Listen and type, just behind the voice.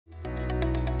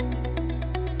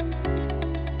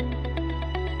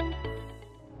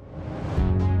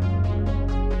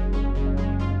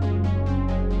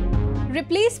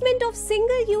Replacement of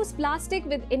single-use plastic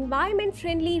with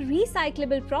environment-friendly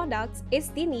recyclable products is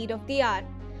the need of the hour.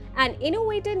 An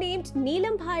innovator named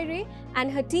Neelam Bhaire and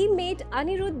her teammate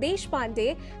Anirudh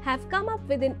Deshpande have come up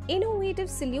with an innovative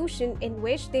solution in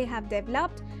which they have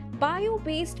developed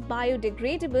Bio-based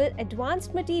Biodegradable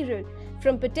Advanced Material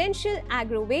from potential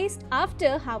agro-waste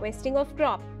after harvesting of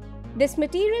crop. This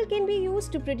material can be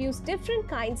used to produce different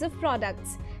kinds of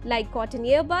products like cotton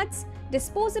earbuds,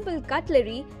 disposable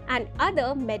cutlery and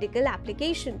other medical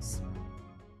applications.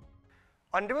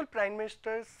 Honorable Prime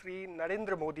Minister Sri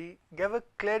Narendra Modi gave a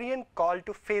clarion call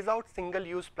to phase out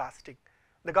single-use plastic.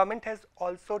 The government has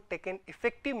also taken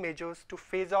effective measures to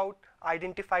phase out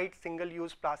identified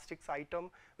single-use plastics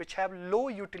items which have low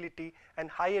utility and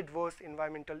high adverse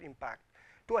environmental impact.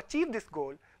 To achieve this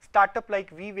goal, startup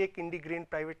like WIGPL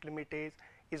Private Limited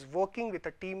is working with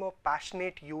a team of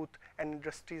passionate youth and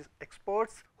industry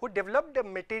experts who developed a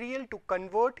material to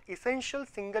convert essential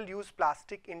single-use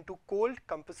plastic into cold,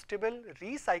 compostable,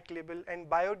 recyclable and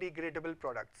biodegradable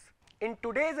products. In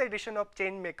today's edition of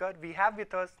Changemaker, we have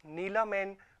with us Neelam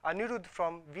and Anirudh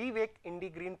from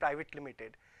WIGPL Private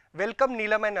Limited. Welcome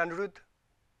Neelam and Anirudh.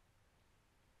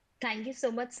 Thank you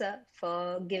so much, sir,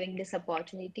 for giving this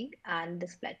opportunity and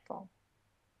this platform.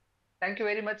 Thank you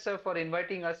very much, sir, for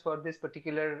inviting us for this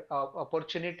particular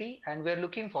opportunity, and we're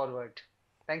looking forward.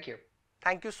 Thank you.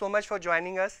 Thank you so much for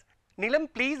joining us. Neelam,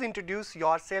 please introduce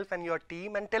yourself and your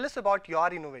team and tell us about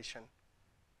your innovation.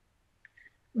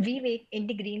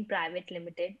 WIGPL Private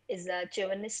Limited is a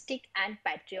chauvinistic and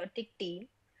patriotic team.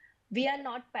 We are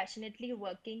not passionately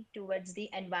working towards the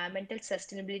environmental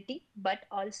sustainability, but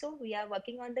also we are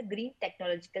working on the green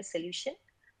technological solution.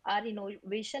 Our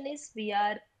innovation is we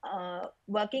are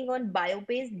working on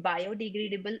bio-based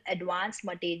biodegradable advanced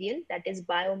material, that is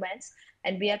BioMANS,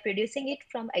 and we are producing it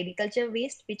from agriculture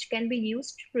waste, which can be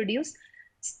used to produce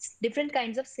different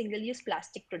kinds of single-use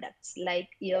plastic products like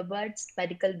earbuds,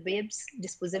 medical bibs,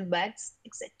 disposable bags,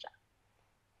 etc.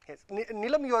 Yes,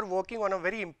 Neelam, you are working on a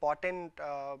very important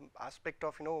aspect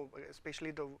of, especially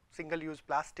the single-use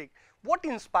plastic. What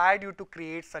inspired you to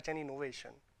create such an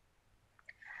innovation?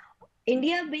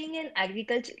 India being an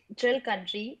agricultural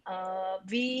country,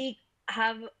 we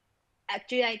have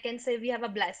actually, I can say we have a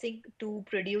blessing to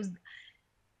produce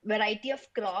variety of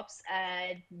crops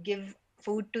and give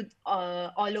food to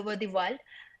all over the world.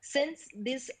 Since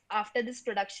after this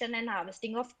production and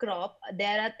harvesting of crop,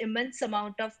 there are immense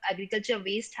amount of agriculture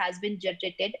waste has been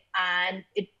generated and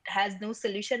it has no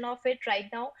solution of it right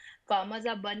now. Farmers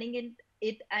are burning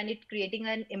it and it creating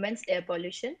an immense air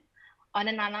pollution. On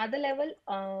another level,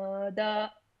 the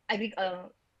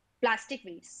plastic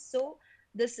waste. So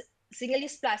this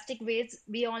single-use plastic waste,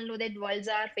 we all know that worlds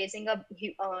are facing a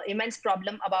immense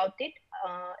problem about it.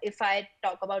 If I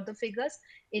talk about the figures,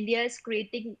 India is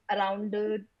creating around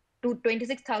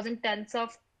 26,000 tons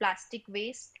of plastic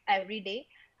waste every day,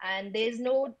 and there is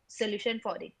no solution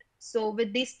for it. So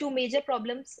with these two major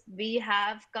problems, we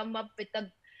have come up with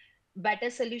a better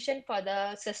solution for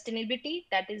the sustainability,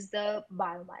 that is the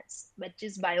BioMANS, which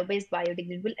is bio-based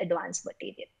biodegradable advanced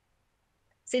material.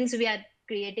 Since we are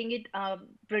creating it,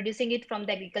 producing it from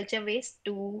the agriculture waste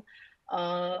to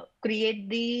create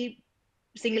the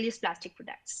single-use plastic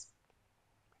products.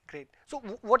 Great. So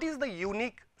what is the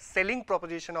unique selling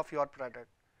proposition of your product?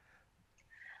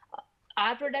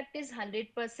 Our product is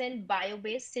 100%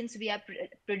 bio-based. Since we are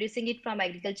producing it from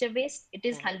agriculture waste, it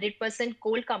is 100%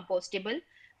 cold compostable.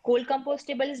 Cold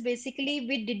compostable is basically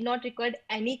we did not require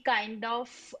any kind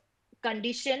of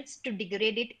conditions to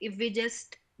degrade it. If we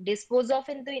just dispose of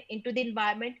into the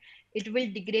environment, it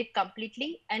will degrade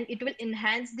completely and it will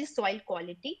enhance the soil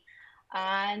quality.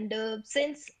 And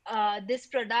since this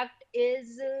product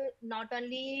is not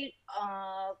only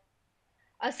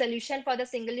a solution for the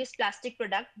single-use plastic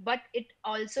product, but it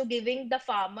also giving the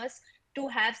farmers to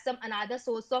have another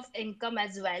source of income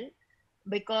as well,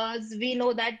 because we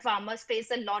know that farmers face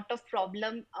a lot of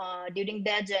problem during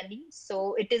their journey.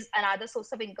 So it is another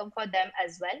source of income for them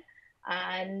as well.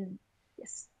 And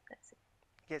yes, that's it.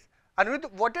 Yes.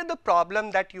 Anirudh, what are the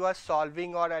problems that you are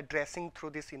solving or addressing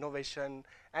through this innovation,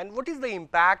 and what is the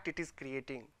impact it is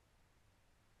creating?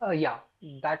 Yeah,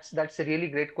 that's a really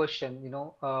great question.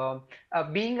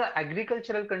 Being an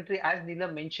agricultural country, as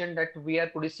Neelam mentioned, that we are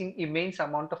producing immense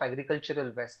amount of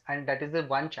agricultural waste, and that is the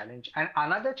one challenge. And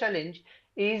another challenge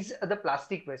is the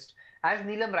plastic waste. As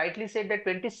Neelam rightly said, that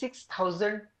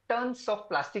 26,000 tons of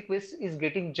plastic waste is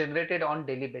getting generated on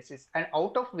daily basis, and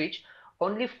out of which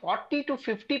only 40 to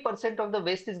 50% of the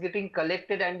waste is getting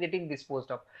collected and getting disposed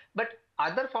of. But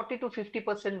other 40 to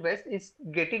 50% waste is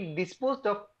getting disposed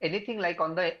of anything like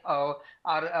on the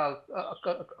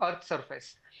earth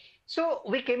surface. So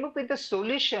we came up with the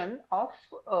solution of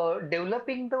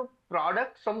developing the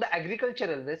product from the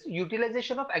agricultural waste,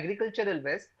 utilization of agricultural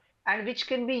waste, and which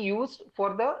can be used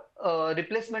for the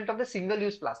replacement of the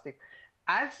single-use plastic.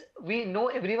 As we know,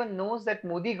 everyone knows that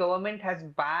Modi government has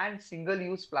banned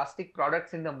single-use plastic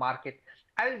products in the market.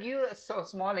 I will give you a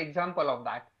small example of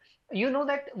that. You know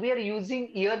that we are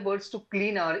using earbuds to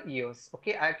clean our ears.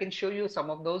 Okay, I can show you some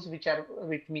of those which are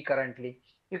with me currently.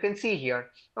 You can see here.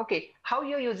 Okay, how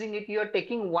you're using it? You're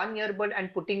taking one earbud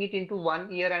and putting it into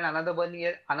one ear and another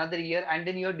ear, and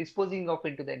then you're disposing of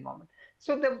into the environment.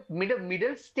 So the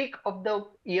middle stick of the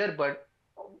earbud,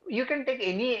 you can take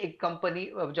any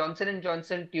company, Johnson and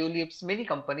Johnson, Tulips, many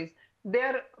companies, they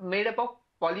are made up of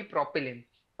polypropylene.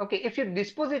 Okay, if you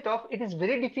dispose it off, it is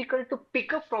very difficult to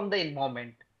pick up from the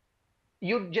environment.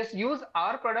 You just use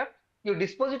our product, you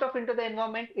dispose it off into the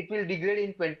environment, it will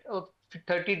degrade in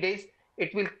 30 days,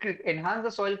 it will enhance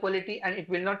the soil quality, and it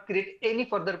will not create any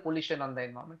further pollution on the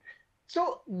environment.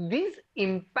 So this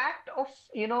impact of,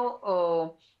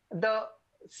 the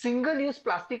single use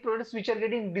plastic products which are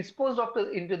getting disposed of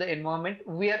into the environment,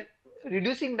 we are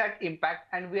reducing that impact,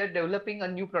 and we are developing a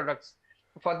new products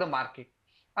for the market.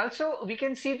 Also, we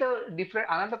can see the different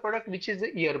another product which is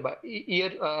the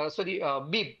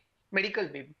bib, medical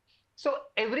bib. So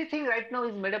everything right now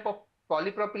is made up of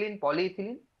polypropylene,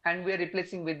 polyethylene, and we are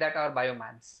replacing with that our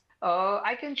BioMANS.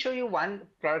 I can show you one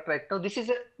product right now. This is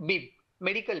a bib,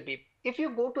 medical bib. If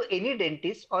you go to any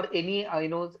dentist or any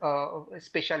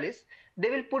specialist, they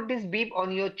will put this bib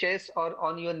on your chest or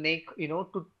on your neck,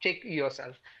 to check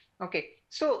yourself. Okay,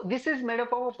 so this is made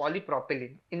up of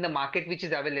polypropylene in the market which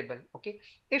is available. Okay,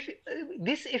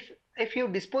 if you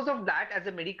dispose of that as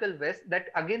a medical waste, that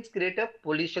again create a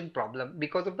pollution problem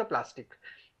because of the plastic.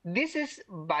 This is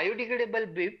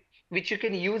biodegradable bib which you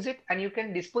can use it and you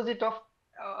can dispose it of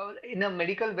in a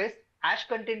medical waste. Ash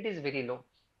content is very low.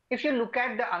 If you look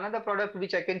at the another product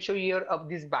which I can show you here of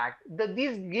this bag,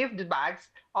 these gift bags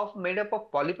of made up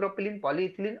of polypropylene,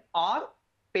 polyethylene or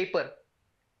paper.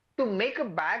 To make a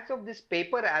bags of this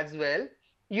paper as well,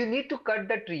 you need to cut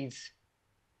the trees.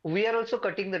 We are also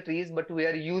cutting the trees, but we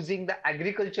are using the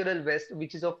agricultural waste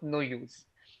which is of no use.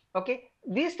 Okay,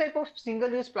 these type of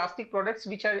single use plastic products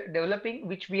which are developing,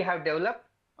 which we have developed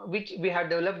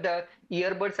the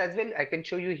earbuds as well. I can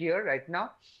show you here right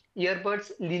now.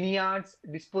 Earbuds, lanyards,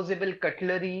 disposable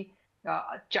cutlery,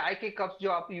 chai ke cups जो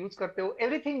आप use करते हो,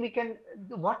 everything we can,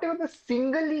 whatever the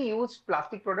singly used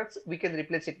plastic products, we can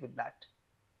replace it with that,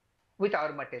 with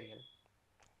our material.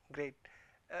 Great.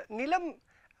 Neelam,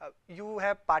 you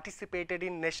have participated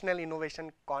in National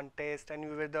Innovation Contest and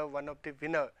you were the one of the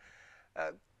winner.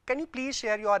 Can you please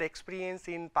share your experience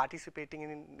in participating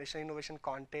in National Innovation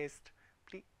Contest,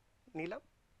 please, Neelam?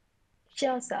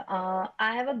 Sure, sir.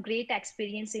 I have a great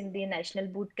experience in the national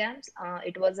boot camps.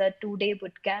 It was a 2-day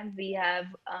boot camp. We have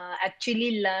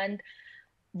actually learned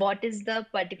what is the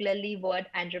particularly word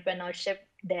entrepreneurship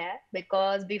there,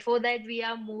 because before that we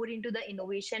are more into the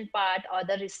innovation part or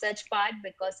the research part,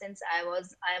 because since I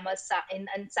am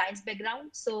in science background,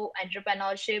 so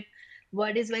entrepreneurship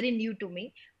word is very new to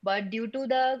me. But due to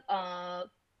the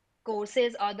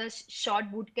courses or the short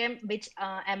boot camp which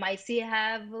MIC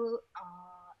have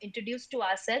introduced to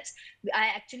ourselves, I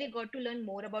actually got to learn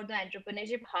more about the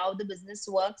entrepreneurship, how the business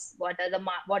works, what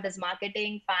is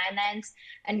marketing, finance,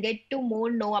 and get to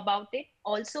more know about it.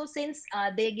 Also, since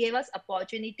they gave us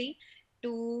opportunity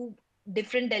to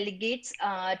different delegates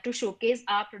to showcase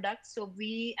our products, so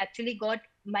we actually got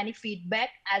many feedback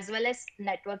as well as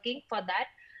networking for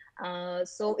that.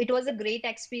 So it was a great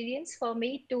experience for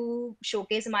me to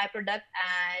showcase my product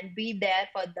and be there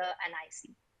for the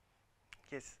NIC.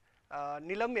 Yes.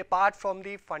 Neelam, apart from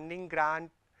the funding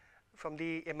grant from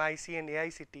the MIC and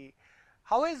AICT,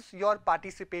 how has your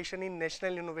participation in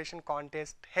National Innovation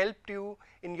Contest helped you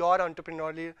in your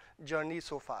entrepreneurial journey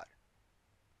so far?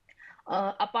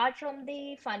 Apart from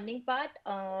the funding part,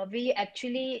 I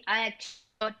actually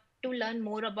got to learn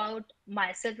more about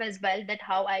myself as well, that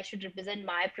how I should represent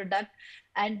my product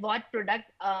and what product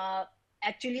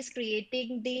actually is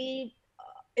creating the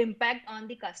impact on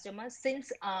the customers. Since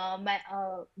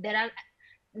there are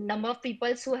number of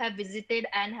people who have visited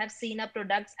and have seen our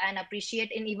products and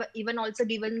appreciate, and even also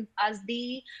given us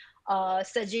the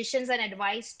suggestions and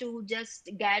advice to just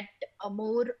get a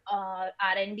more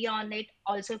R&D on it,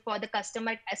 also for the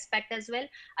customer aspect as well.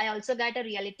 I also got a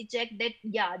reality check that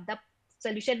yeah, the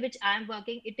solution which I am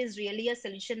working, it is really a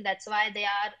solution. That's why they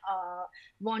are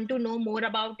want to know more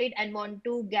about it and want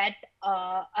to get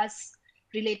us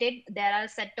related. There are a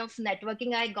set of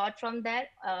networking I got from there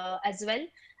as well.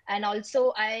 And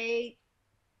also I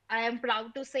I am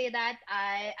proud to say that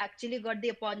I actually got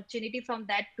the opportunity from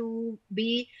that to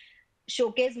be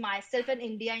showcase myself in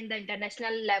India in the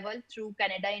international level through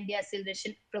Canada India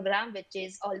Acceleration Program, which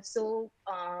is also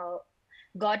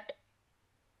got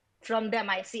from the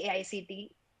MIC AICT.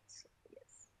 So,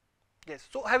 yes. Yes.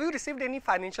 So have you received any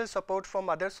financial support from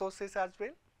other sources as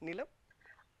well, Neelam?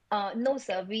 No,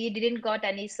 sir, we didn't got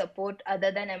any support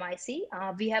other than MIC.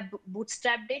 We have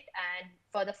bootstrapped it and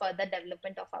for the further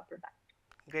development of our product.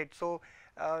 Great. So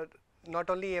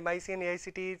not only MIC and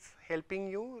AICT is helping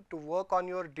you to work on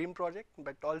your dream project,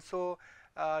 but also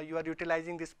you are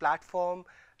utilizing this platform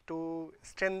to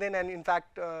strengthen and in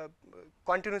fact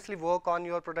continuously work on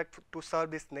your product to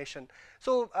serve this nation.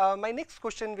 So my next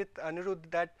question with Anirudh,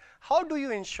 that how do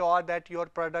you ensure that your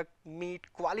product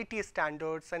meet quality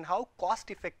standards and how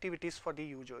cost effective it is for the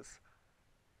users?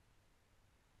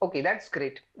 Okay, that's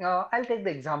great. I'll take the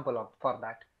example of for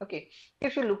that. Okay,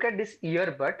 if you look at this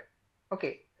earbud,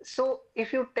 okay, so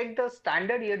if you take the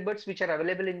standard earbuds which are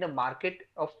available in the market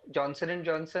of Johnson and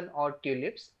Johnson or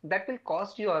Tulips, that will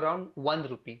cost you around 1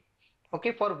 rupee.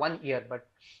 Okay, Okay. for one earbud.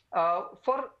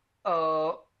 For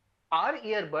our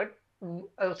earbud,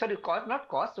 sorry, cost, not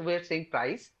cost. We're saying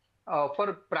price.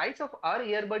 For price of our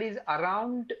earbud is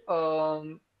around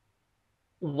 1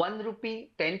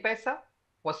 rupee 10 paisa,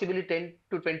 possibly 10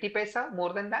 to 20 paisa,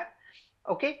 more than that.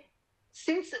 Okay.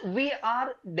 Since we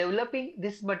are developing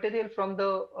this material from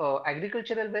the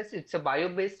agricultural waste, it's a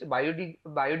bio-based,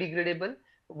 biodegradable.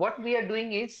 What we are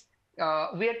doing is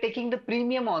we are taking the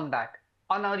premium on that,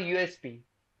 on our USP.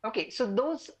 Okay, so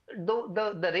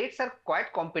the rates are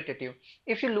quite competitive.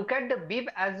 If you look at the bib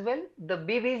as well, the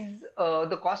bib is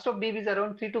the cost of bib is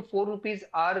around 3 to 4 rupees.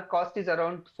 Our cost is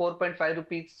around 4.5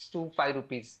 rupees to 5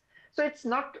 rupees. So it's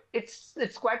not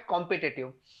it's quite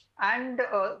competitive. And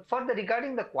for the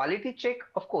regarding the quality check,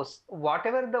 of course,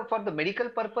 whatever the for the medical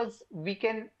purpose, we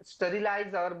can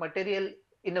sterilize our material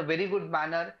in a very good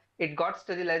manner. It got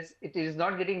sterilized. It is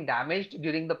not getting damaged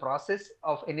during the process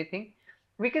of anything.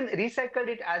 We can recycle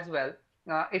it as well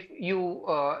if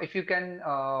you can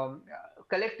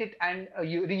collect it and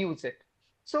you reuse it.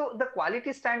 So the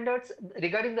quality standards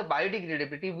regarding the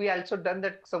biodegradability, we also done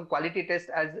that some quality test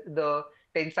as the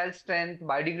tensile strength,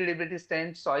 biodegradability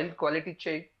strength, soil quality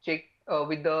check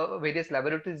with the various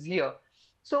laboratories here.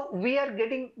 So we are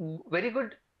getting very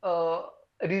good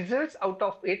results out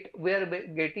of it. We are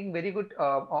getting very good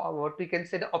what we can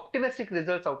say the optimistic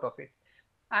results out of it.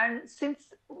 And since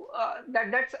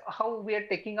that's how we are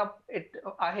taking up it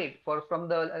ahead for from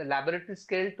the laboratory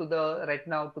scale to the right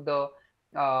now to the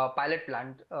pilot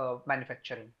plant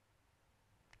manufacturing.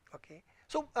 Okay.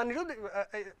 So Anirudh,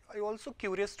 I'm also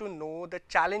curious to know the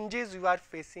challenges you are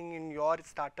facing in your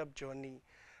startup journey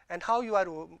and how you are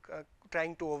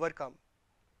trying to overcome.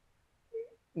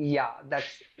 Yeah,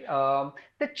 that's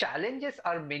the challenges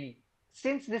are many.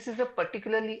 Since this is a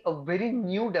particularly a very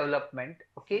new development,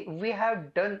 okay, we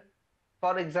have done,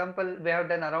 for example, we have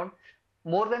done around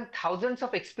more than thousands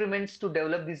of experiments to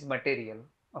develop this material,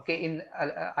 okay, in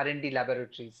R&D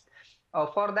laboratories.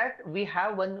 For that, we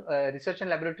have one research and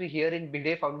laboratory here in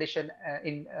Bide Foundation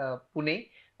in Pune.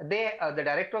 The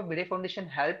director of Bide Foundation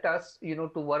helped us, to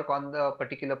work on the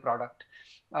particular product.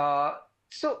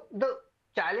 So the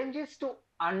challenge is to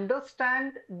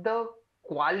understand the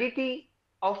quality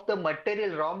of the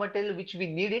material, raw material which we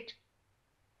need it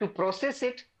to process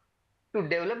it, to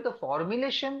develop the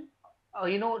formulation,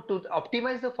 to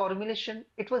optimize the formulation.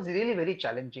 It was really very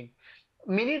challenging.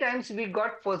 Many times we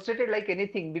got frustrated like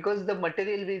anything because the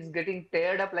material is getting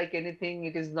teared up like anything.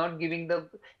 It is not giving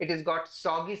it is got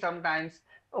soggy sometimes.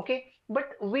 Okay,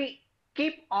 but we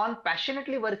keep on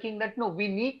passionately working that no, we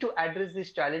need to address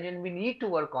this challenge and we need to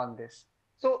work on this.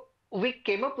 So we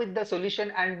came up with the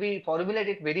solution and we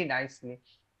formulated it very nicely.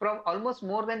 From almost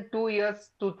more than 2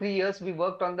 years to 3 years, we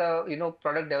worked on the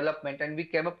product development and we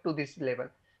came up to this level.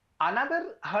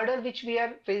 Another hurdle which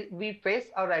we face,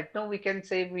 or right now we can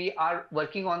say we are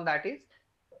working on, that is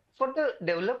for the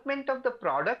development of the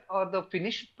product or the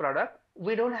finished product,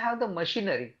 we don't have the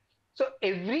machinery. So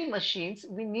every machines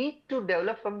we need to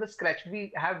develop from the scratch.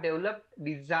 We have developed,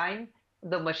 design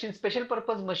the machine, special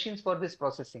purpose machines for this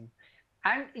processing.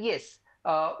 And yes,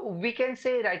 we can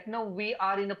say right now we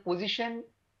are in a position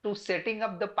to setting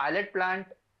up the pilot plant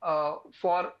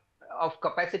for of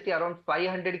capacity around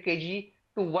 500 kg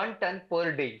to 1 ton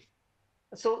per day.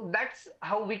 So that's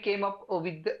how we came up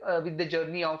with the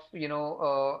journey of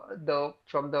the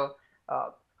from the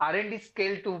R&D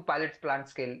scale to pilot plant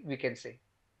scale, we can say.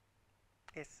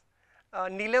 Yes.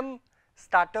 Neelam,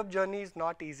 startup journey is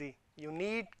not easy. You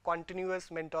need continuous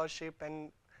mentorship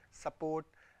and support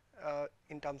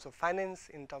in terms of finance,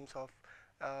 in terms of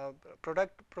uh,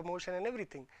 product promotion and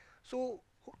everything. So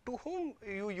to whom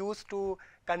you used to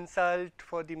consult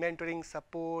for the mentoring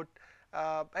support,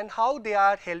 and how they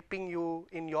are helping you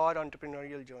in your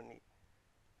entrepreneurial journey?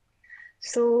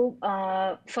 So,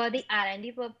 for the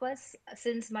R&D purpose,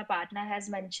 since my partner has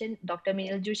mentioned Dr.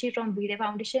 Meenal Joshi from BD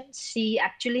Foundation, she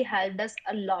actually helped us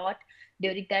a lot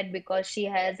during that because she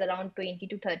has around 20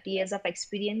 to 30 years of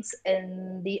experience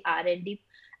in the R&D.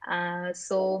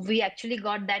 So we actually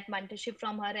got that mentorship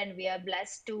from her, and we are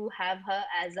blessed to have her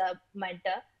as a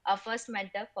mentor, our first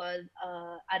mentor for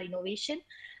our innovation.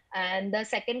 And the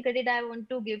second credit I want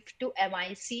to give to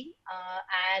MIC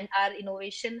and our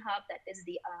innovation hub, that is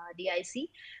the DIC,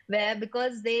 where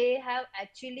because they have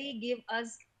actually give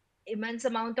us immense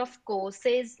amount of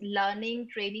courses, learning,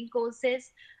 training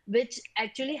courses, which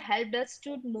actually helped us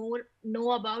to more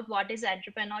know about what is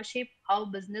entrepreneurship, how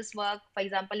business work. For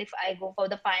example, if I go for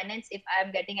the finance, if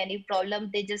I'm getting any problem,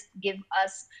 they just give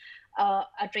us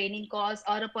a training course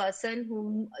or a person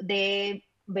whom they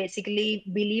basically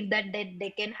believe that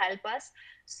they can help us.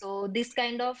 So this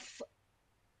kind of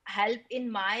help in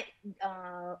my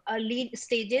early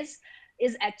stages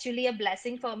is actually a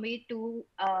blessing for me to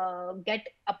get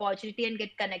opportunity and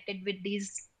get connected with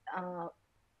these uh,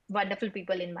 wonderful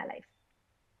people in my life.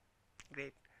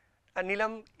 Great.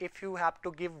 Nilam, if you have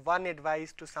to give one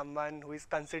advice to someone who is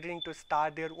considering to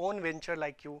start their own venture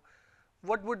like you,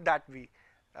 what would that be?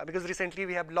 Because recently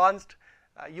we have launched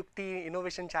Yukti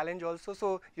Innovation Challenge also,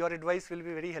 so your advice will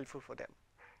be very helpful for them.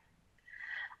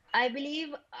 I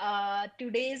believe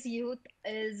today's youth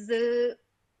is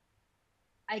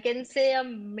I can say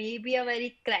maybe a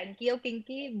very cranky or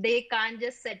kinky. They can't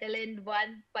just settle in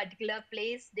one particular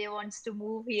place. They wants to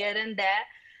move here and there.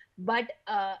 But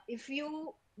if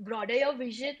you broaden your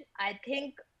vision, I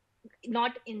think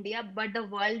not India, but the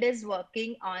world is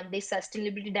working on the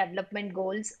sustainability development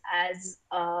goals as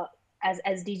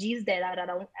SDGs. There are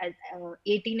around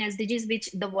 18 SDGs which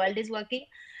the world is working.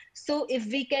 So if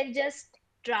we can just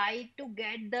try to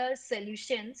get the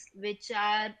solutions which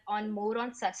are on more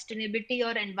on sustainability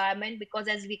or environment, because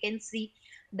as we can see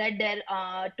that there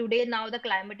today now the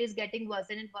climate is getting worse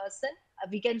and worse.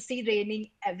 We can see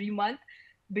raining every month.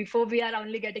 Before we are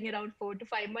only getting around 4 to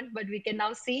 5 months, but we can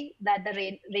now see that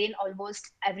the rain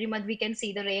almost every month we can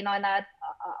see the rain on our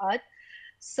earth.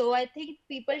 So I think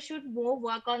people should more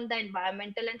work on the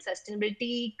environmental and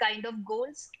sustainability kind of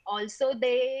goals. Also,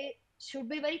 they should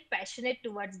be very passionate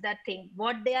towards that thing.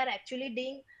 What they are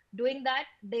actually doing that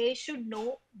they should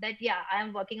know that yeah, I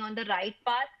am working on the right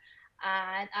path,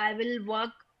 and I will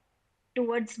work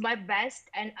towards my best,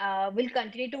 and will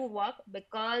continue to work,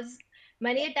 because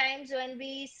many times when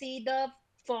we see the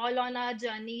fall on our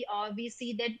journey, or we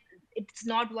see that it's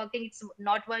not working,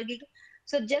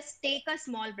 so just take a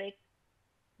small break,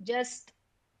 just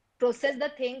process the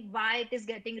thing why it is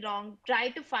getting wrong, try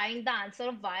to find the answer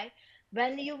of why.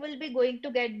 When you will be going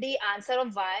to get the answer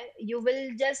of why, you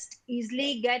will just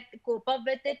easily get cope up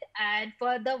with it and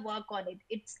further work on it.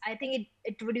 It's I think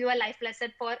it would be a life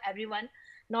lesson for everyone,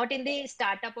 not in the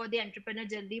startup or the entrepreneur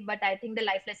journey, but I think the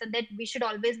life lesson that we should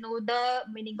always know the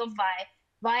meaning of why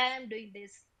I am doing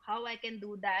this, how I can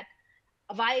do that,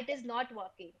 why it is not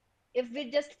working. If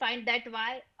we just find that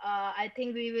why, I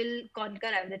think we will conquer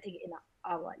everything in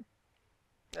our world.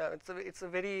 It's a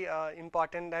very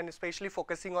important, and especially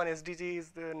focusing on SDG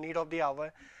is the need of the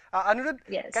hour. Anirudh,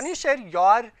 can you Yes. share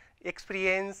your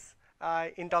experience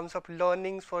in terms of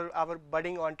learnings for our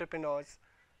budding entrepreneurs?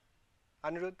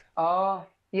 Anirudh? Uh,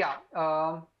 yeah.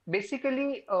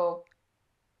 Basically,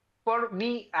 for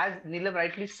me, as Neelam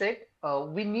rightly said,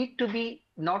 we need to be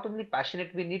not only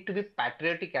passionate, we need to be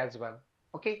patriotic as well.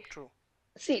 Okay. True.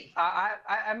 See,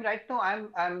 I'm right now.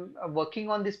 I'm working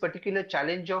on this particular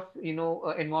challenge of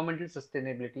environmental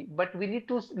sustainability. But we need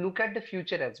to look at the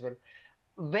future as well.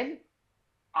 When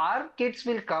our kids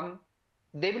will come,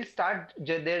 they will start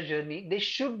their journey. They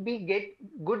should be get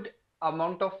good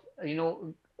amount of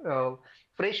uh,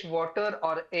 fresh water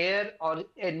or air or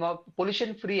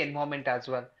pollution free environment as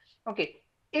well. Okay,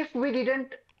 if we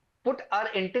didn't put our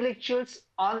intellectuals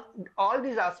on all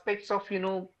these aspects of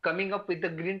coming up with the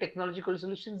green technological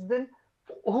solutions, then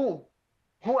who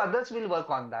who others will work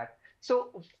on that.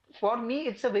 So for me,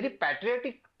 it's a very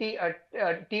patriotic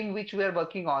team which we are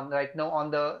working on right now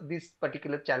on these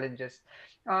particular challenges.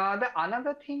 The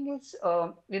another thing is,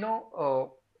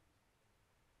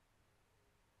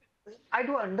 I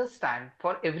do understand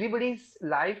for everybody's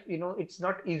life, it's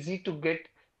not easy to get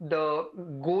the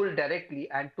goal directly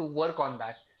and to work on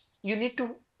that. You need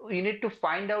to you need to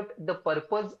find out the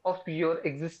purpose of your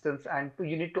existence, and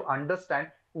you need to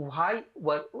understand why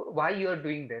you are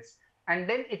doing this. and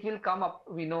then it will come up,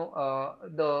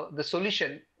 the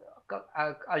solution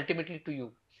ultimately to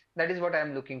you. That is what I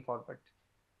am looking forward.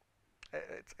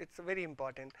 It's very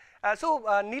important.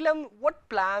 Neelam, what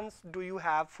plans do you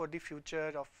have for the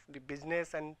future of the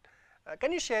business, and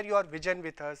can you share your vision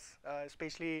with us,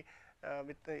 especially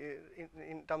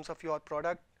in terms of your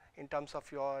product, in terms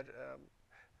of your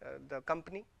the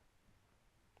company?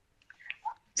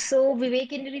 So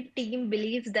Vivek and the team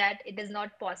believes that it is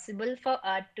not possible for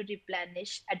art to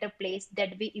replenish at a place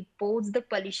that we impose the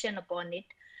pollution upon it.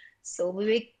 So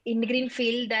Vivek in Green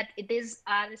feel that it is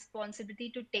our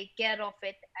responsibility to take care of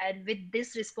it, and with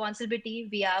this responsibility,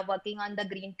 we are working on the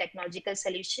green technological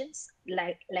solutions.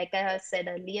 Like I have said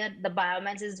earlier, the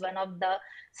BioMANS is one of the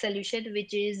solution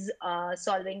which is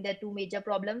solving the two major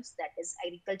problems, that is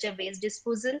agriculture waste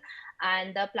disposal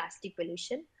and the plastic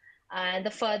pollution. And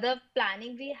the further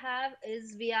planning we have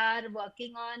is we are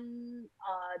working on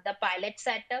the pilot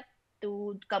setup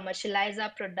to commercialize our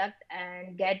product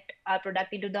and get our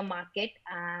product into the market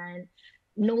and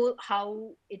know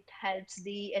how it helps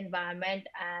the environment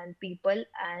and people,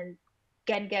 and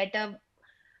can get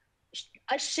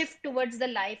a shift towards the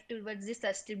life towards the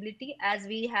sustainability. As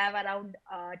we have around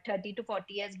 30 to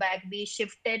 40 years back, we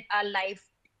shifted our life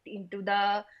into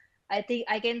the, I think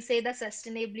I can say, the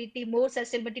sustainability, more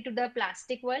sustainability to the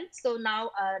plastic world. So now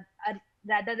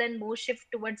rather than more shift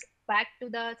towards back to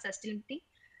the sustainability.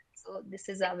 So this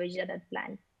is our vision and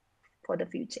plan for the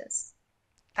futures.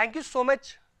 Thank you so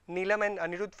much, Neelam and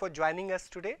Anirudh, for joining us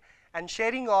today and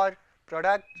sharing your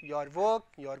product, your work,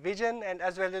 your vision, and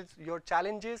as well as your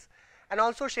challenges, and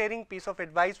also sharing piece of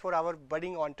advice for our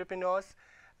budding entrepreneurs.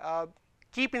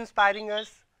 Keep inspiring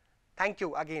us. Thank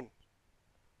you again.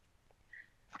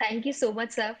 Thank you so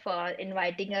much, sir, for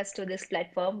inviting us to this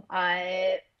platform.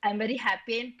 I'm very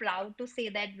happy and proud to say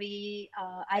that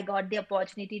I got the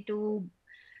opportunity to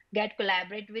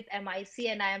collaborate with MIC,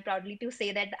 and I am proudly to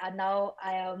say that now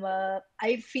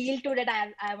I feel too that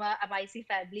I'm a MIC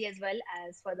family as well,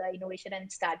 as for the innovation and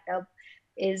startup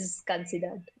is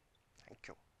considered. Thank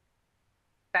you.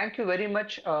 Thank you very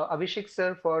much, Abhishek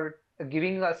sir, for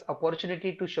giving us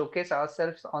opportunity to showcase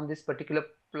ourselves on this particular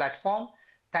platform.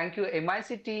 Thank you,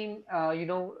 MIC team,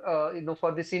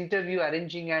 for this interview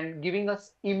arranging and giving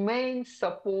us immense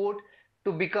support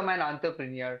to become an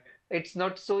entrepreneur. It's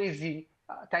not so easy.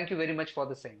 Thank you very much for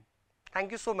the same.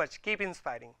 Thank you so much. Keep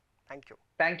inspiring. Thank you.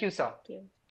 Thank you, sir. Thank you.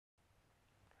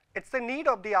 It's the need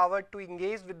of the hour to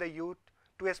engage with the youth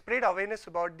to spread awareness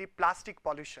about the plastic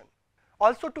pollution.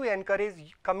 Also to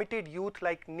encourage committed youth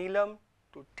like Neelam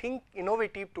to think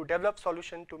innovative to develop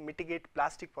solutions to mitigate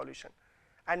plastic pollution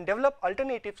and develop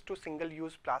alternatives to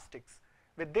single-use plastics.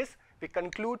 With this, we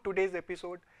conclude today's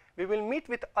episode. We will meet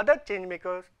with other change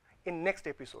makers in next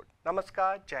episode.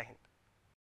 Namaskar, Jai Hind.